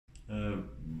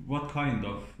what kind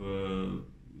of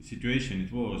situation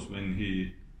it was when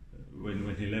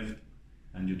he left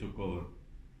and you took over?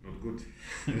 Not good.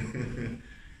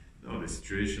 No, the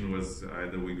situation was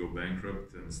either we go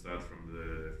bankrupt and start from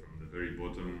the very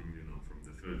bottom, from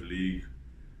the third league,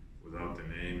 without a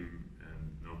name, and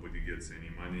nobody gets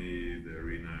any money. The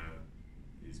arena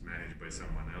is managed by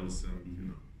someone else,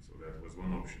 and so that was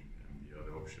one option. And the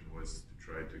other option was to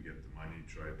try to get the money,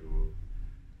 try to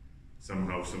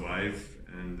somehow survive,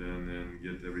 and then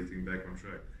get everything back on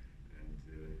track.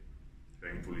 And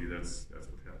thankfully, that's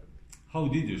what happened. How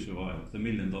did you survive? The $1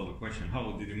 million question.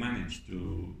 How did you manage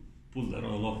to pull that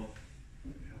all off?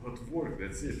 A lot of work.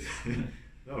 That's it.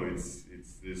 No, it's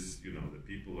this. The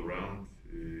people around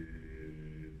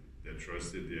that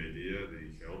trusted the idea. They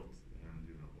helped,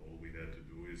 and all we had to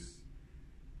do is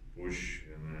push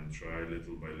and then try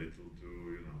little by little to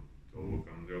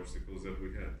overcome the obstacles that we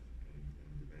had, and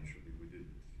eventually we did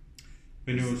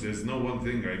it. There's no one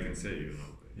thing I can say.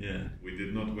 Yeah. We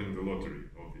did not win the lottery.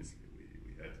 Obviously,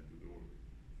 we had to do the work.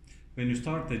 When you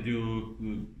started,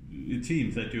 it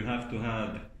seems that you have to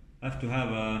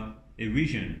have a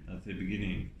vision at the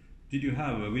beginning. Did you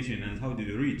have a vision, and how did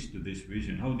you reach to this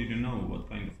vision? How did you know what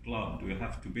kind of club do you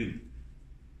have to build?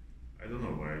 I don't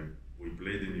know. We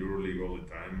played in EuroLeague all the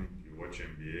time. You watch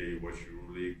NBA, you watch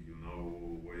EuroLeague, you know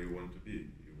where you want to be.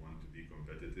 You want to be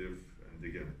competitive, and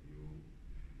again,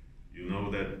 you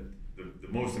know that the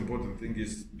most important thing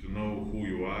is to know who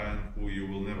you are and who you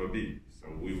will never be. So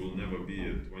we will never be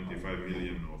a 25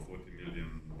 million or 40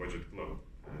 million budget club,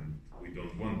 and we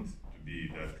don't want to be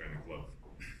that kind of club.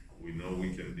 We know we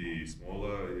can be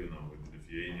smaller, with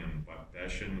Lithuanian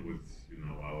passion, with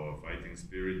our fighting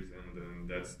spirit, and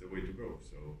that's the way to go.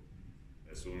 So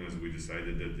as soon as we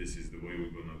decided that this is the way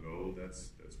we're gonna go,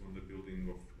 that's when the building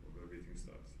of everything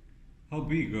starts. How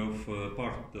big of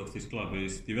part of this club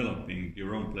is developing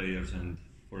your own players and,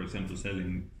 for example,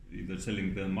 either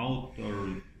selling them out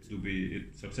or to be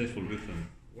successful with them?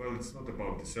 Well, it's not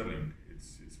about the selling.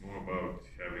 It's more about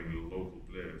having local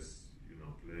players,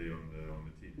 play on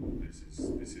the team.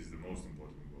 This is the most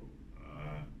important goal.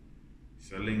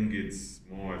 Selling, it's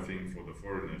more, I think, for the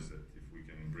foreigners, that if we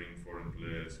can bring foreign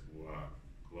players who are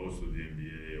close to the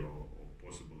NBA or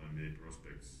possible NBA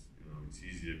prospects, it's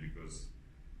easier because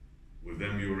with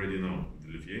them you already know.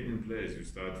 The Lithuanian players, you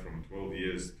start from 12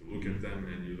 years to look at them,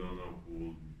 and you don't know who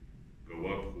will go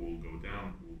up, who will go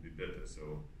down, who will be better.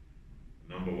 So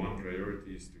number one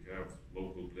priority is to have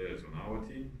local players on our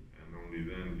team, and only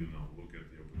then, look at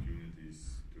the opportunities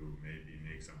to maybe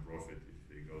make some profit if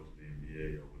they go to the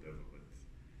NBA or whatever. But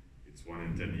it's 1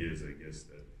 in 10 years, I guess,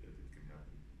 that it can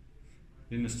happen.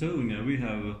 In Estonia, we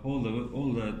have all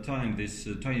the time this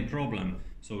tiny problem,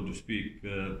 so to speak,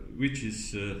 which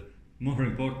is more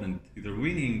important, either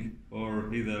winning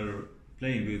or either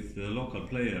playing with local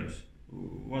players.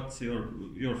 What's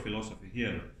your philosophy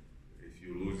here? If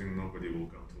you're losing, nobody will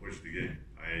come to watch the game.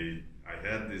 I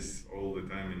had this all the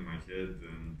time in my head,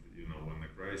 and when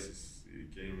the crisis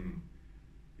came,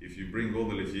 if you bring all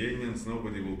the Lithuanians,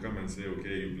 nobody will come and say,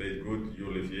 okay, you played good,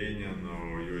 you're Lithuanian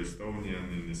or you're Estonian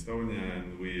in Estonia,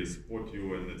 and we support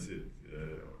you, and that's it.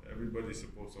 Everybody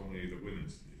supports only the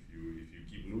winners. If you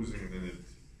keep losing, then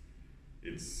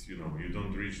it's you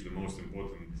don't reach the most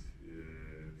important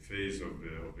phase of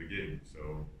the game.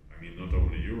 So not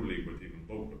only EuroLeague but even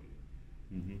locally.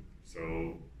 Mm-hmm. So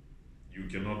you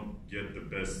cannot get the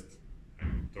best.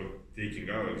 Taking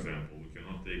our example, we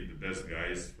cannot take the best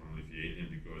guys from Lithuania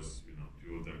because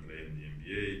 2 of them play in the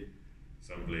NBA,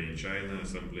 some play in China,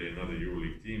 some play in other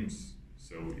EuroLeague teams.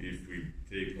 So if we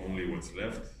take only what's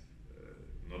left,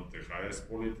 not the highest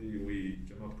quality, we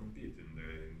cannot compete in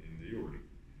the EuroLeague.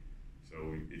 So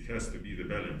it has to be the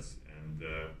balance. And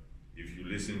if you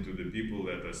listen to the people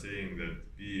that are saying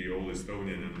that be all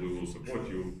Estonian and we will support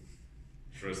you,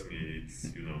 trust me, it's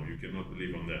you cannot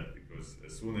believe on that, because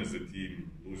as soon as the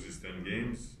team loses 10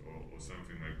 games or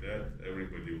something like that,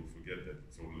 everybody will forget that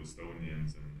it's all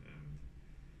Estonians,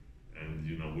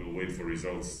 and we'll wait for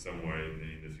results somewhere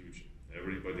in the future.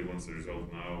 Everybody wants the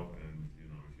result now, and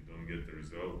if you don't get the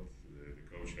result, the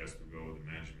coach has to go, the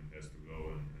management has to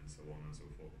go, and so on and so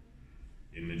forth.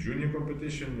 In the junior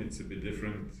competition, it's a bit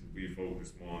different. We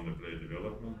focus more on the player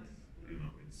development.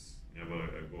 It's never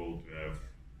a goal to have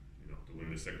to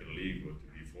win the second league or to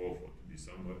be fourth or to be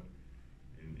somewhere.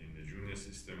 In the junior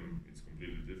system, it's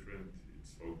completely different.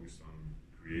 It's focused on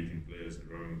creating players,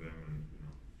 growing them, and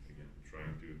again,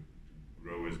 trying to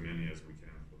grow as many as we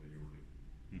can for the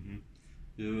EuroLeague.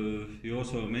 Mm-hmm. You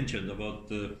also mentioned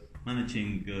about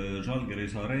managing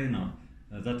Žalgiris Arena.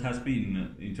 That has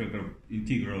been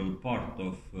integral part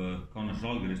of Kaunas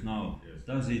Žalgiris now. Yes.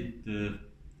 Does it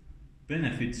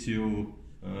benefits you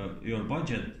your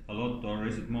budget a lot, or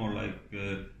is it more like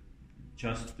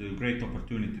just a great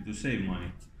opportunity to save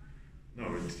money? No,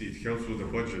 it helps with the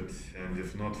budget, and if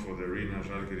not for the arena,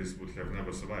 Žalgiris would have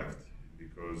never survived.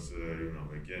 Because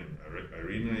again,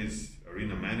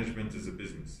 arena management is a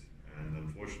business, and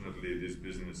unfortunately, this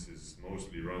business is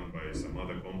mostly run by some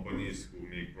other companies who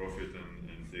make profit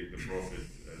and take the profit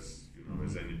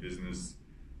as any business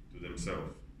to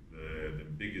themselves. The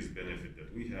biggest benefit that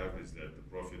we have is that the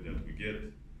profit that we get,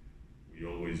 we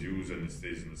always use, and it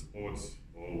stays in the sports,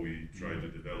 or we try to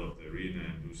develop the arena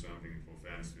and do something for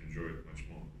fans to enjoy it much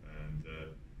more. And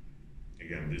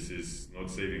again, this is not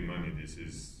saving money. This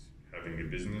is having a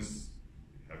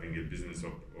business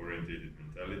oriented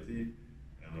mentality,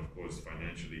 and of course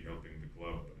financially helping the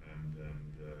club and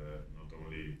not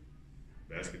only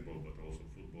basketball but also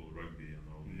football, rugby, and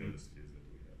all the other spheres that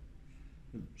we have.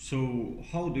 So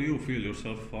how do you feel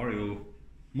yourself? Are you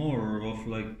more of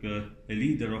like a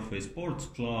leader of a sports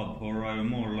club, or are you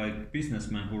more like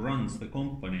businessman who runs the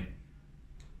company?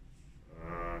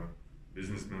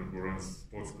 Businessman who runs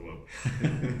sports club.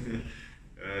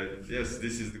 Yes,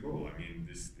 this is the goal. I mean,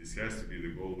 this has to be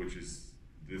the goal, which is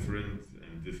different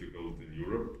and difficult in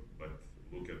Europe. But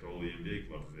look at all the NBA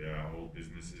clubs; they are all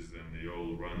businesses, and they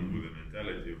all run with a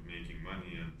mentality of making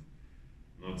money, and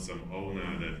not some owner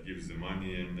that gives the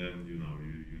money and then you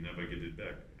never get it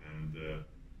back. And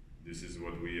this is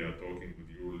what we are talking with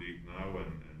EuroLeague now,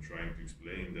 and trying to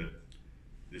explain that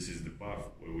this is the path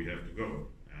where we have to go.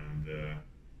 And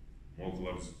more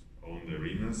clubs own the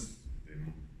arenas. They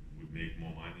would make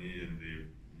more money, and they're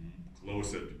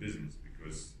closer to business,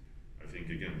 because I think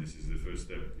again this is the first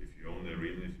step. If you own the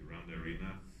arena, if you run the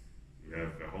arena, you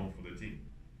have a home for the team,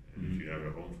 and if you have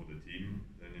a home for the team,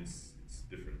 then it's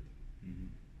different.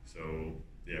 So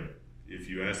yeah, if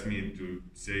you ask me to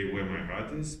say where my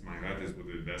heart is with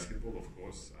the basketball, of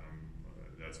course.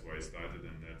 That's why I started,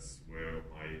 and that's where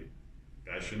my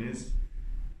passion is.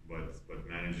 But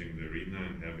managing the arena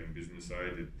and having business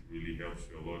side, it really helps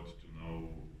you a lot to know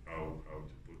how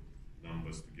to put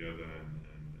numbers together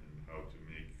and how to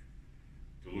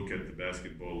look at the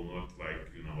basketball, not like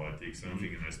I take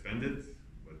something and I spend it,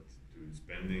 but to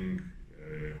spending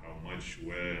how much,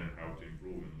 where, and how to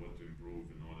improve, and what to improve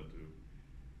in order to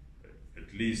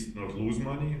at least not lose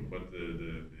money, but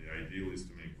the ideal is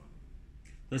to make money.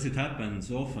 Does it happen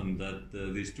so often that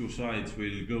these two sides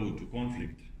will go to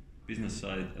conflict? Business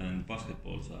side and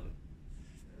basketball side?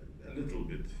 A little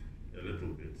bit.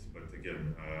 But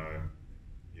again,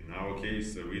 in our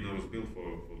case, the arena was built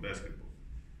for basketball.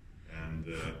 And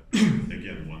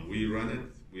again, when we run it,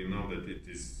 we know that it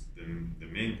is the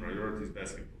main priority is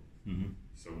basketball.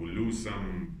 So we lose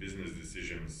some business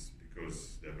decisions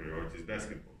because the priority is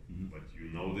basketball. But you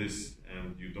know this,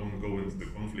 and you don't go into the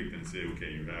conflict and say,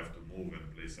 okay, you have to move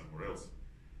and play somewhere else,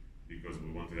 because we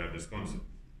want to have this concept.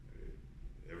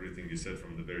 Everything is said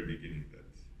from the very beginning, that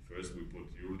first we put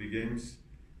EuroLeague games,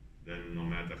 then no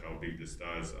matter how big the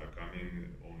stars are coming,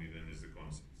 only then is the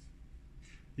concept.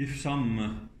 If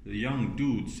some young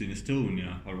dudes in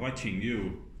Estonia are watching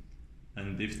you,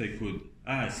 and if they could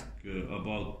ask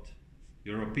about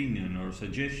your opinion or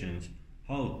suggestions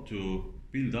how to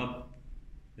build up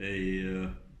a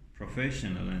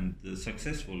professional and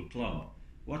successful club,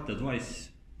 what advice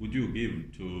would you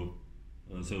give to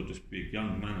so to speak,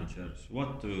 young managers,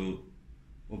 what to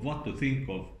think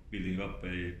of building up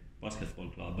a basketball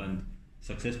club and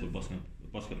successful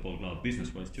basketball club,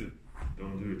 business-wise too?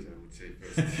 Don't do it, I would say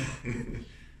first.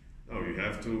 No, you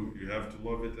have to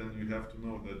love it, and you have to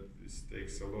know that this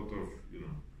takes a lot of,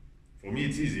 For me,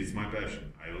 it's easy. It's my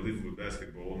passion. I live with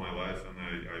basketball all my life, and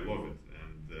I love it.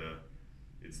 And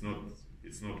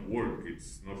it's not work.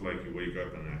 It's not like you wake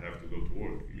up and I have to go to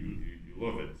work. You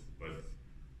love it, but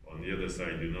on the other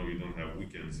side, you don't have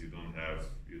weekends, you don't have,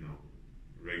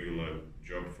 regular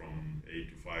job from 8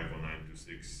 to 5 or 9 to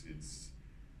 6.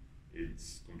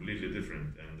 It's completely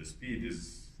different, and the speed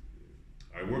is.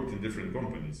 I worked in different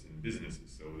companies, in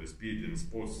businesses, so the speed in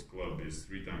sports club is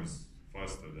 3 times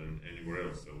faster than anywhere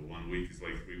else. So 1 week is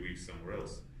like 3 weeks somewhere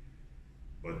else.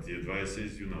 But the advice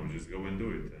is, just go and do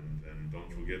it, and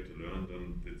don't forget to learn.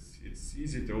 And it's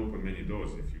easy to open many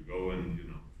doors if you go and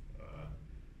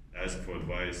ask for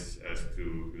advice, ask to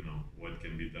what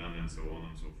can be done, and so on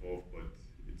and so forth. But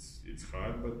it's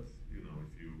hard. But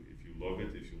if you love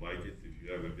it, if you like it, if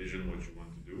you have a vision what you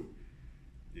want to do,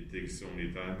 it takes so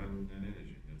many time and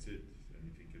energy. That's it.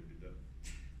 Anything can be done.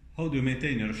 How do you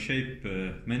maintain your shape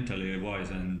mentally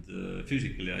wise and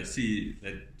physically? I see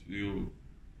that you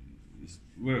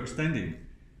work standing.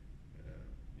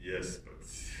 Yes, but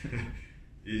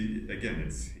again,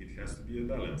 it has to be a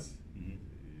balance.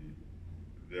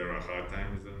 there are hard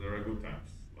times and there are good times.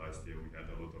 Last year we had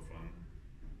a lot of fun.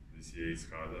 This year it's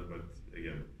harder, but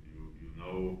again,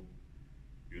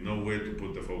 you know where to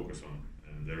put the focus on,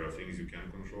 and there are things you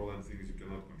can control and things you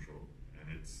cannot control.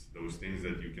 And it's those things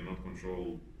that you cannot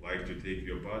control like to take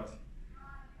your part,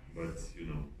 but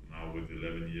now with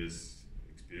 11 years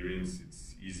experience,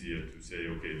 it's easier to say,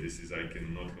 okay, this is I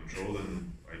cannot control,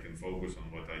 and I can focus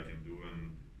on what I can do,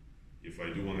 and if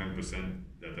I do 100%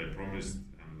 that I promised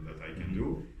and that I can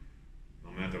do,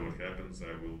 no matter what happens,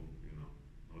 I will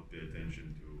not pay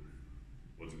attention to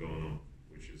what's going on,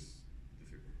 which is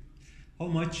difficult. How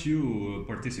much you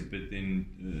participate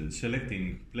in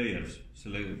selecting players,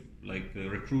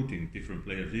 recruiting different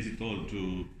players? Is it all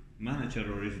to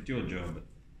manager or is it your job?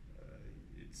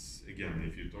 It's again,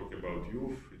 if you talk about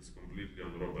youth, it's completely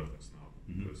on Robertas now,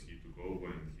 because he took over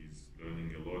and he's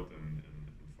learning a lot and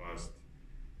fast.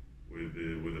 With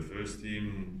the first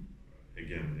team,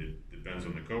 again, it depends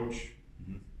on the coach.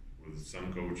 With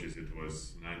some coaches, it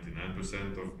was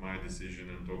 99% of my decision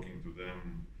and talking to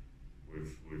them.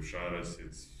 With Sharas,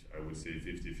 it's, I would say,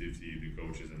 50-50, the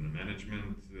coaches and the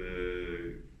management,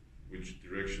 which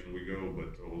direction we go,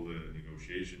 but all the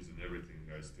negotiations and everything,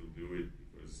 I still do it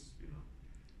because,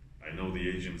 I know the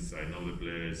agents, I know the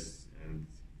players, and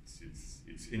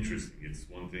it's interesting. It's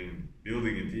one thing,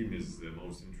 building a team is the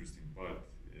most interesting part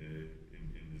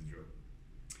in this job.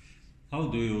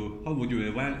 How would you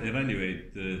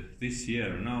evaluate this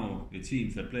year? Now it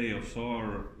seems the playoffs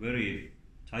are very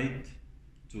tight,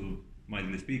 to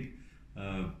mildly speak.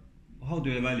 How do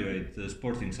you evaluate the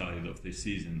sporting side of this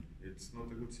season? It's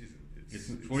not a good season.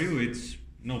 For you, it's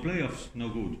no playoffs, no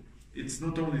good. It's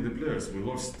not only the players. We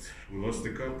lost the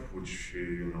cup, which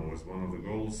was one of the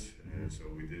goals. So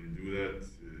we didn't do that.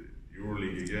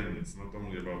 EuroLeague again. It's not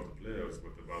only about the players,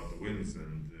 but about the wins.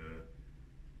 And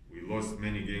we lost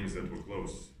many games that were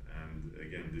close. And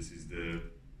again, this is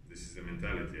the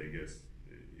mentality, I guess.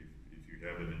 If you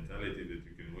have a mentality that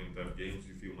you can win tough games,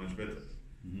 you feel much better.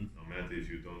 No matter if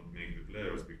you don't make the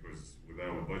playoffs, because with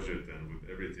our budget and with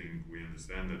everything, we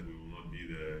understand that we will not be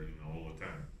there, all the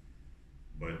time.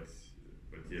 But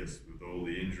yes, with all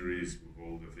the injuries, with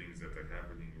all the things that are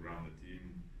happening around the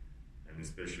team, and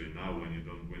especially now when you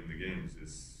don't win the games,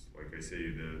 it's like I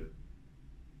say,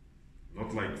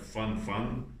 not like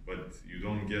fun, but you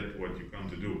don't get what you come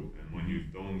to do, and when you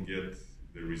don't get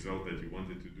the result that you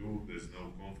wanted to do, there's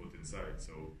no comfort inside.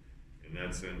 So in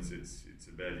that sense, it's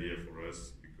a bad year for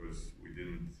us because we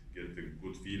didn't get the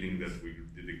good feeling that we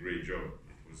did a great job.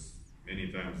 It was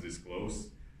many times this close,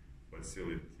 but still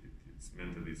it's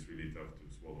mentally it's really tough to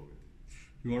swallow it.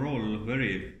 You are all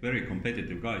very, very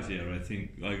competitive guys here.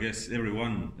 I guess every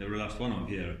last one of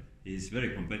here is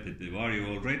very competitive. Are you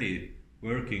already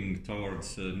working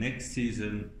towards next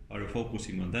season? Are you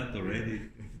focusing on that already?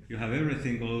 You have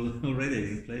everything already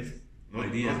in place? Not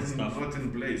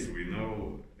in place. We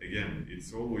know, again,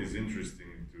 it's always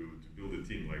interesting to build a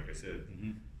team, like I said.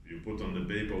 You put on the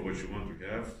paper what you want to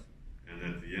have, and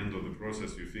at the end of the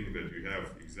process you think that you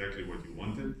have exactly what you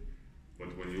wanted,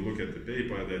 but when you look at the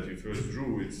paper that you first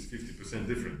drew, it's 50%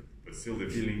 different, but still the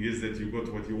feeling is that you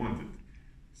got what you wanted.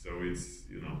 So it's,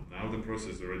 now the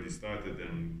process already started,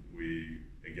 and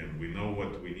we know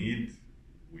what we need,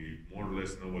 we more or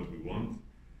less know what we want,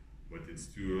 but it's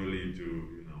too early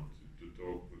to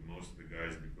talk with most of the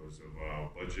guys because of our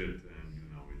budget, and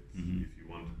if you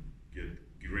want to get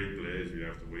great players, you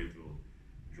have to wait till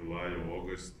July or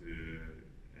August,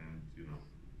 and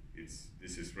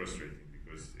this is frustrating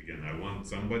because again, I want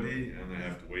somebody and I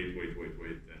have to wait,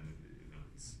 and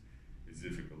it's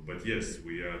difficult. But yes,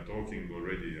 we are talking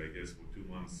already, I guess, for 2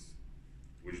 months,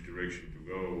 which direction to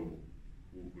go,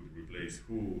 who could replace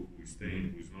who's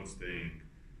staying, who's not staying.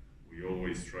 We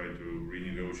always try to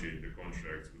renegotiate the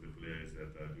contracts with the players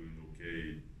that are doing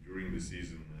okay during the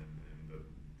season and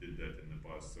did that in the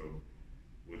past. So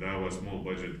with our small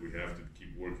budget, we have to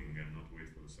keep working and not wait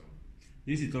for the summer.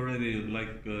 Is it already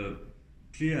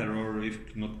clear, or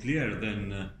if not clear,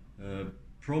 then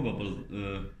probable?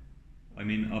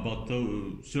 About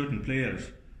certain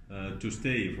players to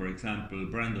stay. For example,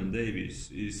 Brandon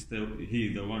Davies, is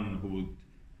he the one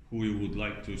who you would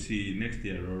like to see next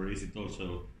year, or is it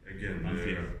also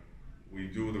unfair? We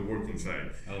do the work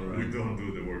inside. Right. We don't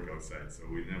do the work outside, so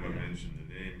we never mention the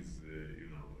names,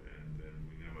 and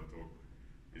we never talk,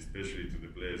 especially to the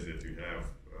players that you have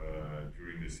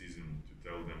during the season, to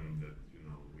tell them that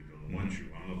we don't want you.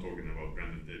 I'm not talking about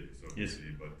Brandon Davies,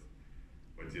 obviously, but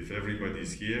if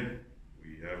everybody's here,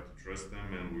 we have to trust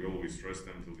them, and we always trust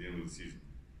them till the end of the season.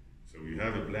 So we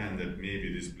have a plan that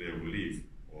maybe this player will leave,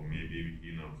 or maybe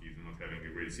he's not having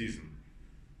a great season.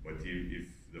 But if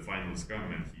the finals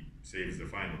come and he saves the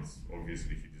finals,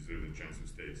 obviously he deserves a chance to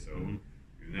stay. So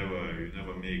you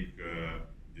never make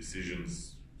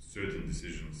certain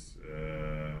decisions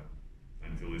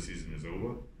until the season is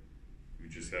over. You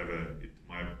just have it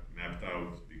mapped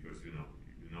out because you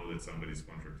know that somebody's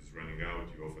contract is running out.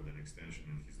 You offer an extension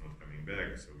and he's not coming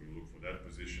back, so you look for that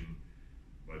position.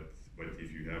 But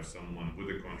if you have someone with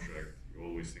a contract, you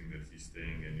always think that he's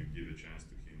staying and you give a chance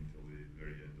to him till the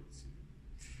very end of the season.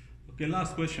 Okay,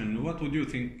 last question. What would you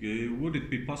think? Would it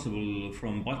be possible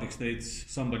from Baltic states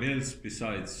somebody else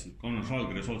besides Connor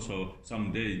Žalgiris also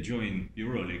someday join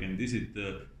EuroLeague? And is it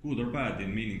good or bad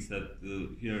in meanings that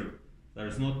here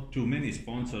there's not too many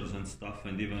sponsors and stuff,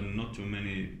 and even not too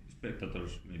many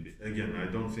spectators, maybe? Again,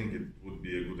 I don't think it would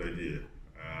be a good idea.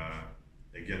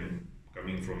 Again,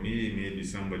 coming from me, maybe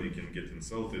somebody can get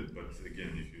insulted, but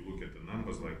again, if you look at the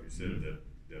numbers, like you said,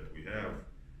 that we have,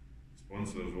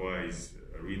 sponsors-wise,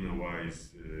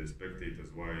 arena-wise,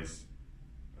 spectators-wise,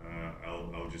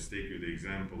 I'll just take you the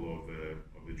example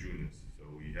of the juniors. So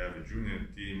we have a junior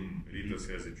team, Rytas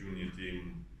has a junior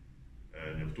team,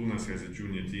 Neptūnas has a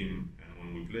junior team, and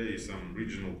when we play some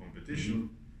regional competition,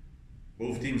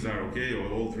 both teams are okay,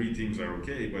 or all three teams are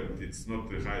okay, but it's not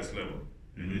the highest level.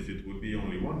 And if it would be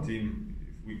only one team,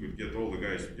 if we could get all the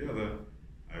guys together,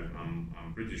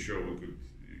 I'm pretty sure we could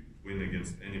win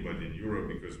against anybody in Europe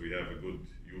because we have a good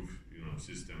youth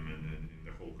system in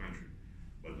the whole country.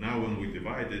 But now when we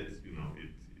divide it,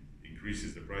 it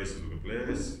increases the prices of the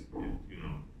players,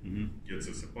 it gets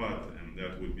us apart, and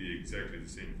that would be exactly the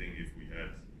same thing if we had,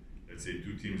 let's say,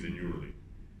 two teams in EuroLeague.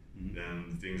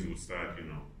 Then things would start,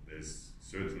 there's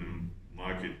certain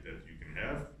market that you can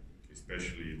have,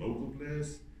 especially local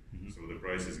players, so the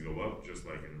prices go up, just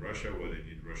like in Russia where they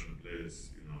need Russian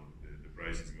players, the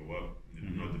prices go up,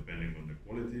 not depending on the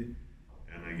quality,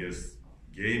 and I guess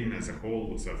game as a whole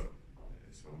would suffer.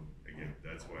 So again,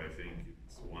 that's why I think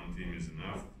one team is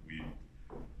enough.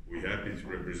 We're happy to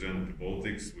represent the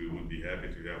Baltics. We would be happy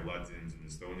to have Latvians and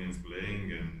Estonians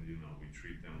playing, and we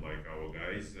treat them like our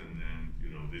guys. And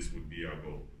this would be our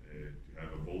goal, to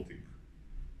have a Baltic,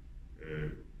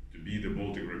 to be the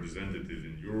Baltic representative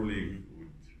in EuroLeague.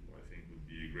 I think would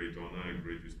be a great honor, a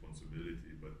great responsibility,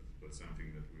 but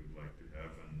something that we would like to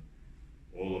have. And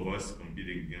all of us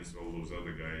competing against all those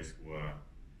other guys who are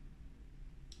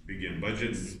big in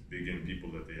budgets, big in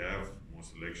people that they have, more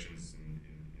selections in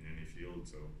any field.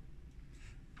 So,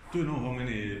 do you know how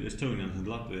many Estonians and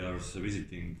Latvians are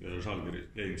visiting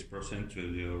Žalgiris games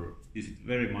percentually, or is it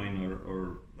very minor?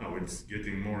 Or no, it's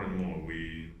getting more and more.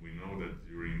 We know that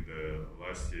during the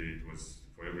last year, it was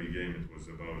for every game it was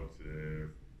about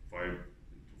 500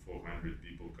 to 400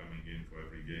 people coming in for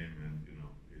every game, and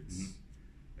it's.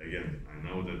 Again, I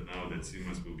know that now that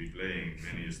Simas will be playing,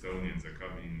 many Estonians are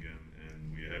coming,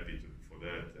 and we're happy for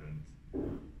that. And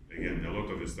again, a lot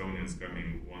of Estonians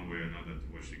coming one way or another to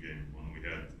watch the game. When we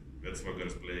had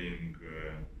Vetsvagars playing,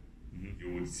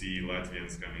 you would see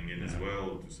Latvians coming in as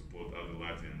well to support other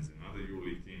Latvians in other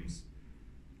EuroLeague teams.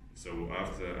 So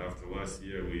after last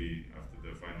year, after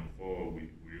the Final Four,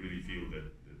 we really feel that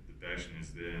the passion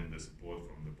is there and the support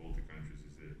from the Baltic countries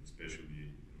is there,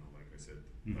 especially, like I said,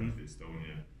 Latvia,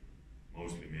 Estonia,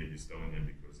 mostly maybe Estonia,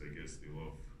 because I guess they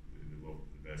love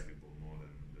the basketball more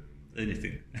than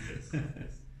anything. Yes,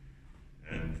 yes.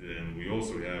 And we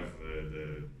also have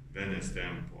the Vene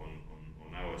stamp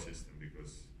on our system,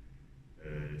 because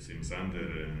Sim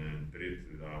Sander and Brit,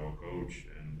 our coach,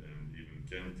 and even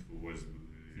Kent, who was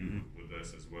with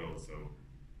us as well. So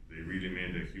they really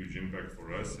made a huge impact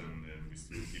for us, and we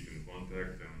still keep in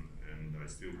contact, and I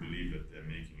still believe that they're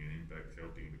making an impact,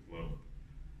 helping the club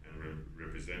and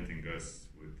representing us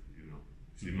with,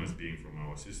 Simas being from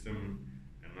our system,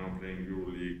 and now playing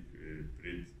EuroLeague,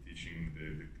 Brit teaching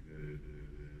the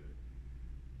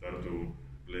Tartu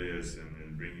players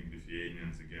and bringing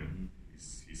Lithuanians again.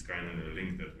 He's kind of the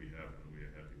link that we have, and we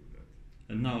are happy with that.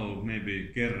 And now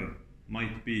maybe Ger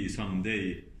might be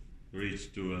someday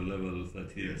reach to a level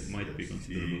that he might be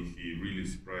considerable. He really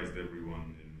surprised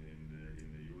everyone in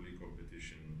the EuroLeague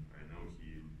competition. I know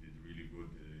he did really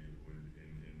good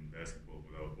in basketball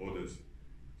without borders.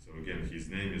 So again, his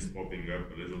name is popping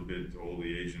up a little bit. All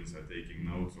the agents are taking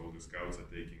notes, all the scouts are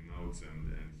taking notes,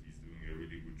 and he's doing a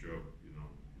really good job.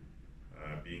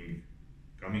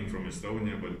 Coming from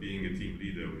Estonia, but being a team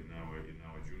leader in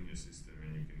our junior system,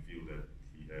 and you can feel that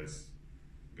he has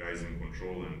guys in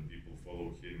control and people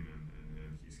follow him,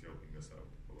 and he's helping us out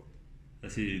a lot.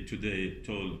 As he today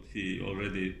told, he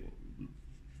already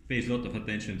pays a lot of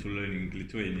attention to learning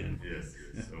Lithuanian. Yes.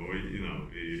 So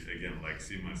again, like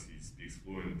Simas, he speaks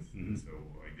fluent. So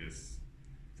I guess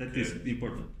that is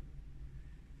important.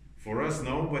 For us,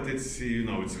 no, but it's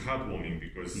it's heartwarming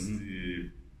because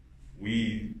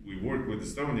we work with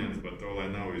Estonians, but all I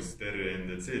know is tere and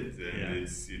that's it. And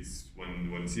it's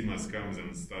when Simas comes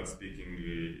and starts speaking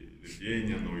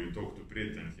Lithuanian, or you talk to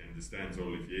Brit and he understands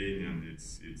all Lithuanian,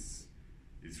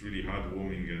 it's really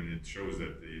heartwarming, and it shows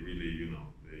that they really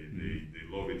they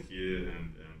love it here,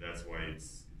 and that's why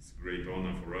it's great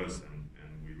honor for us,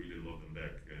 and we really love them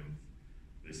back. And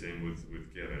the same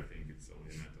with Kera. I think it's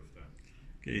only a matter of time.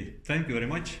 Okay, thank you very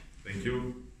much. Thank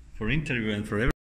you for interview and for everything.